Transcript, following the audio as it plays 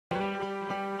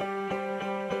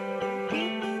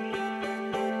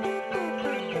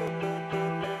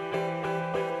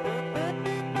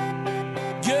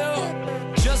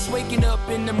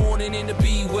in the morning and to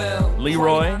be well.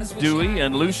 Leroy, Dewey,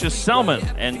 and Lucius Selman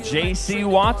and J.C.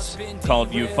 Watts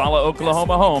called Eufaula,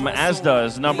 Oklahoma home, as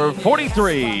does number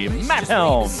 43, Matt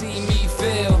Helms.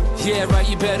 Yeah, right,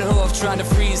 you better off trying to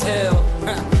freeze hell.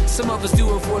 Some of us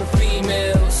do it for the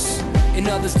females, and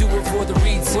others do it for the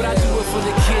retail. But I do it for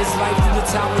the kids, life through the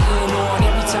time we're in on.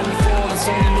 Every time you fall, it's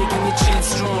only making your chin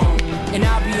strong. And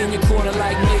I'll be in your corner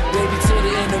like Nick, baby, till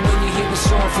the end of when you hear the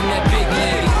song from that big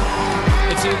lady.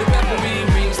 Until the referee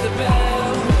rings the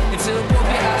bell, until both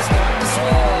your eyes start to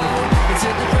swell,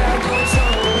 until the crowd goes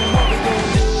home, what we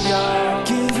gonna do, y'all?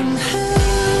 Give him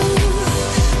hell,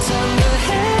 turn the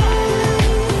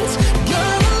heads,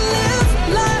 gonna live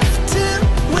life till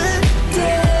we're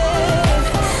dead.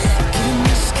 Give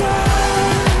me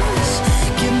scars,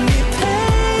 give me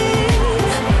pain,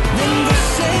 then go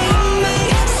save me,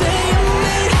 save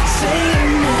me,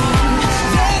 save me.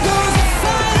 There goes the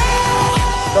fire.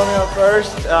 Coming up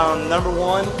first, number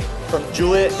 1 from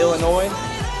Juliet, Illinois.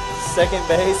 Second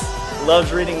base,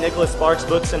 loves reading Nicholas Sparks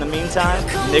books in the meantime,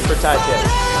 Nick Ratajczak.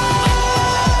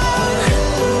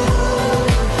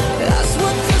 That's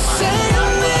what you say to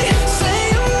me,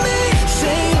 say to me,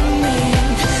 say to me.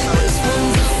 This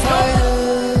one's a fighter.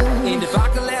 And if I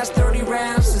could last 30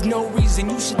 rounds, there's no reason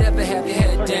you should ever have your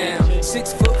head down.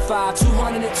 6'5",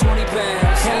 220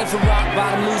 pounds. Hailing from rock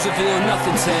bottom, Louisville,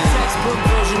 nothing town. Textbook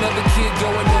version of a kid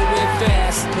going nowhere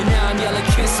fast. And now I'm yelling,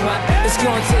 kiss my. It's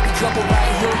gonna take a couple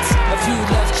right hooks, a few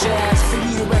left jabs, for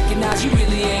you to recognize you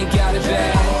really ain't got it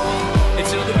bad.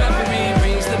 Until the referee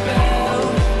rings the bell,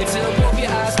 until both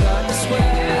your eyes start to swell,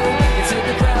 until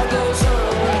the crowd goes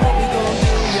home, what we gonna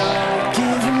do, y'all?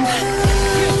 Give him hell,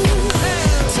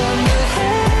 turn the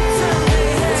heads,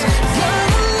 gonna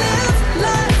live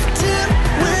life till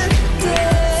we're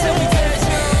dead.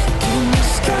 Give me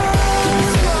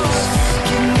scars,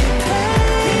 give me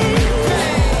pain,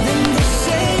 then go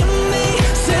save me,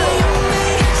 save me,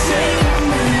 save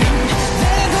me.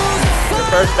 There goes the fire.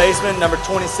 First baseman, number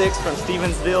 26 from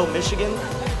Stevensville, Michigan.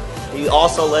 He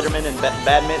also letterman in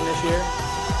badminton this year,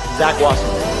 Zak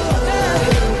Wasserman.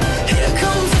 Here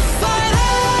comes the fighter.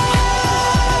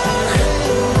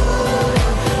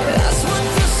 That's what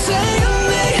you say to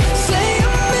me, say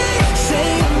to me, say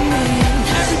to me.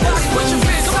 Everybody put your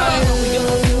hands up. What we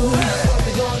gonna do? What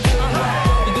we gonna do?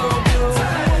 What we gonna do?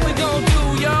 What we gonna do,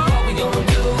 y'all? What we gonna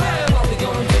do? What we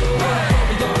gonna do? What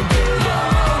we gonna do,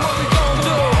 y'all? What we gonna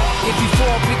do? If you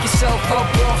fall, pick yourself up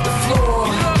off the floor.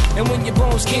 And when your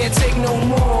bones can't take no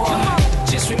more,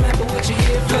 just remember what you're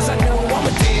here for, 'cause I know I'm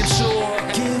a damn sure.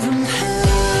 Give him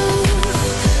hell,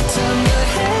 turn the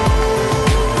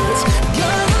heads,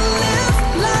 gonna live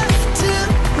life till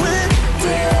we're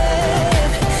dead.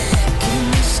 Give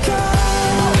me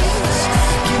scars,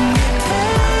 give me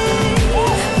pain,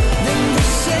 then go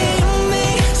save me,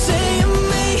 save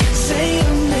me, save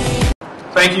me.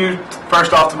 Thank you,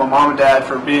 first off, to my mom and dad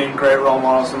for being great role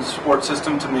models in the support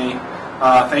system to me.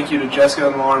 Thank you to Jessica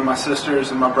and Lauren, my sisters,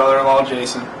 and my brother-in-law,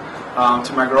 Jason.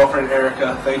 To my girlfriend,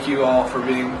 Erica, thank you all for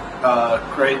being a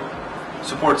great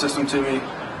support system to me.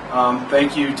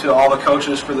 Thank you to all the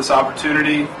coaches for this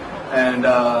opportunity and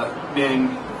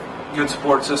being a good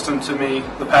support system to me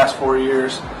the past 4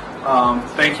 years.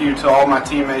 Thank you to all my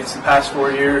teammates the past 4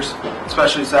 years,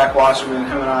 especially Zak Wasserman.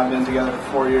 Him and I have been together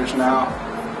for 4 years now.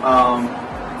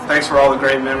 Thanks for all the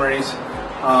great memories.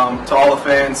 To all the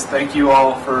fans, thank you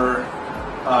all for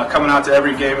coming out to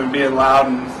every game and being loud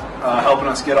and helping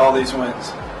us get all these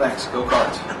wins. Thanks. Go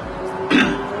Cards.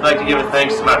 I'd like to give a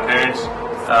thanks to my parents,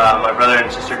 my brother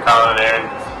and sister Colin and Aaron.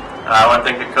 I want to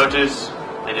thank the coaches.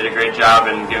 They did a great job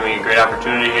in giving me a great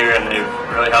opportunity here, and they've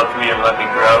really helped me and let me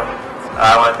grow.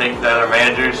 I want to thank the other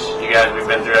managers. You guys, we've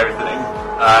been through everything.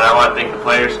 And I want to thank the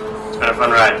players. It's been a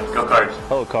fun ride. Go Cards.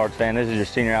 Hello Cards fan, this is your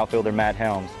senior outfielder Matt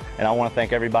Helms, and I want to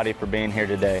thank everybody for being here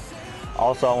today.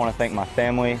 Also, I want to thank my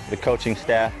family, the coaching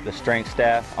staff, the strength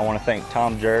staff. I want to thank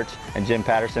Tom Jurch and Jim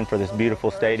Patterson for this beautiful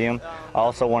stadium. I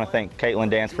also want to thank Caitlin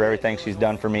Dance for everything she's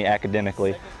done for me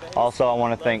academically. Also, I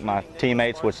want to thank my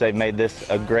teammates, which they've made this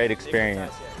a great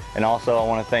experience. And also, I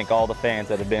want to thank all the fans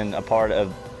that have been a part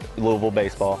of Louisville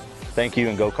baseball. Thank you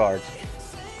and go Cards.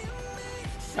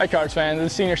 Hi Cards fans,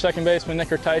 this is senior second baseman Nick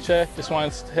Ratajczak. Just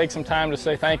wanted to take some time to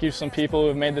say thank you to some people who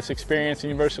have made this experience at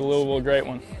University of Louisville a great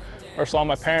one. First of all,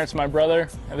 my parents and my brother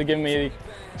have given me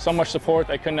so much support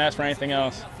that I couldn't ask for anything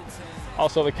else.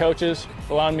 Also the coaches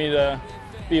allowed me to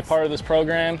be a part of this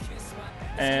program,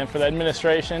 and for the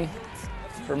administration,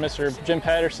 for Mr. Jim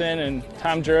Patterson and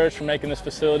Tom Jurich for making this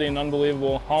facility an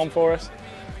unbelievable home for us,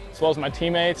 as well as my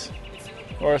teammates,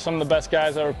 who are some of the best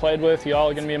guys I ever played with. You all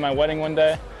are going to be in my wedding one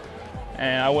day,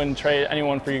 and I wouldn't trade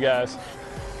anyone for you guys.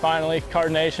 Finally,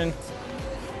 Card Nation,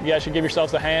 you guys should give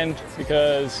yourselves a hand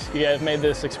because you guys made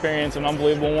this experience an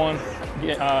unbelievable one.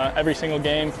 Every single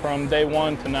game from day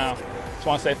one to now. Just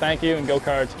want to say thank you and go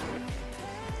Cards.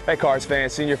 Hey Cards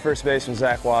fans, senior first baseman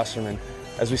Zak Wasserman.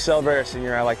 As we celebrate our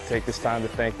senior, I'd like to take this time to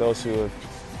thank those who have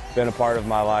been a part of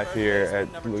my life here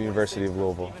at the University of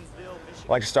Louisville. I'd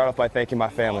like to start off by thanking my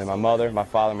family, my mother, my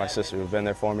father, and my sister who have been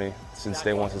there for me since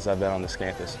day one since I've been on this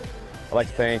campus. I'd like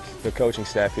to thank the coaching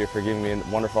staff here for giving me a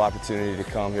wonderful opportunity to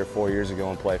come here 4 years ago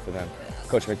and play for them.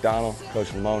 Coach McDonald, Coach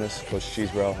Lamonis, Coach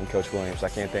Cheesebro, and Coach Williams. I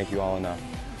can't thank you all enough.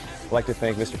 I'd like to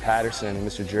thank Mr. Patterson and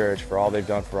Mr. George for all they've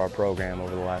done for our program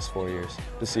over the last 4 years.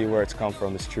 To see where it's come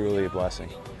from is truly a blessing.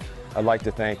 I'd like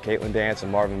to thank Caitlin Dance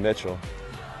and Marvin Mitchell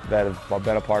that have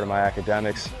been a part of my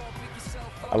academics.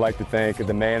 I'd like to thank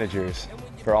the managers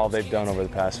for all they've done over the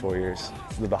past 4 years.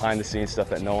 The behind-the-scenes stuff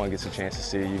that no one gets a chance to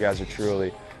see. You guys are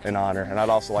truly an honor. And I'd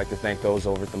also like to thank those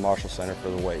over at the Marshall Center for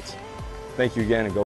the weights. Thank you again and go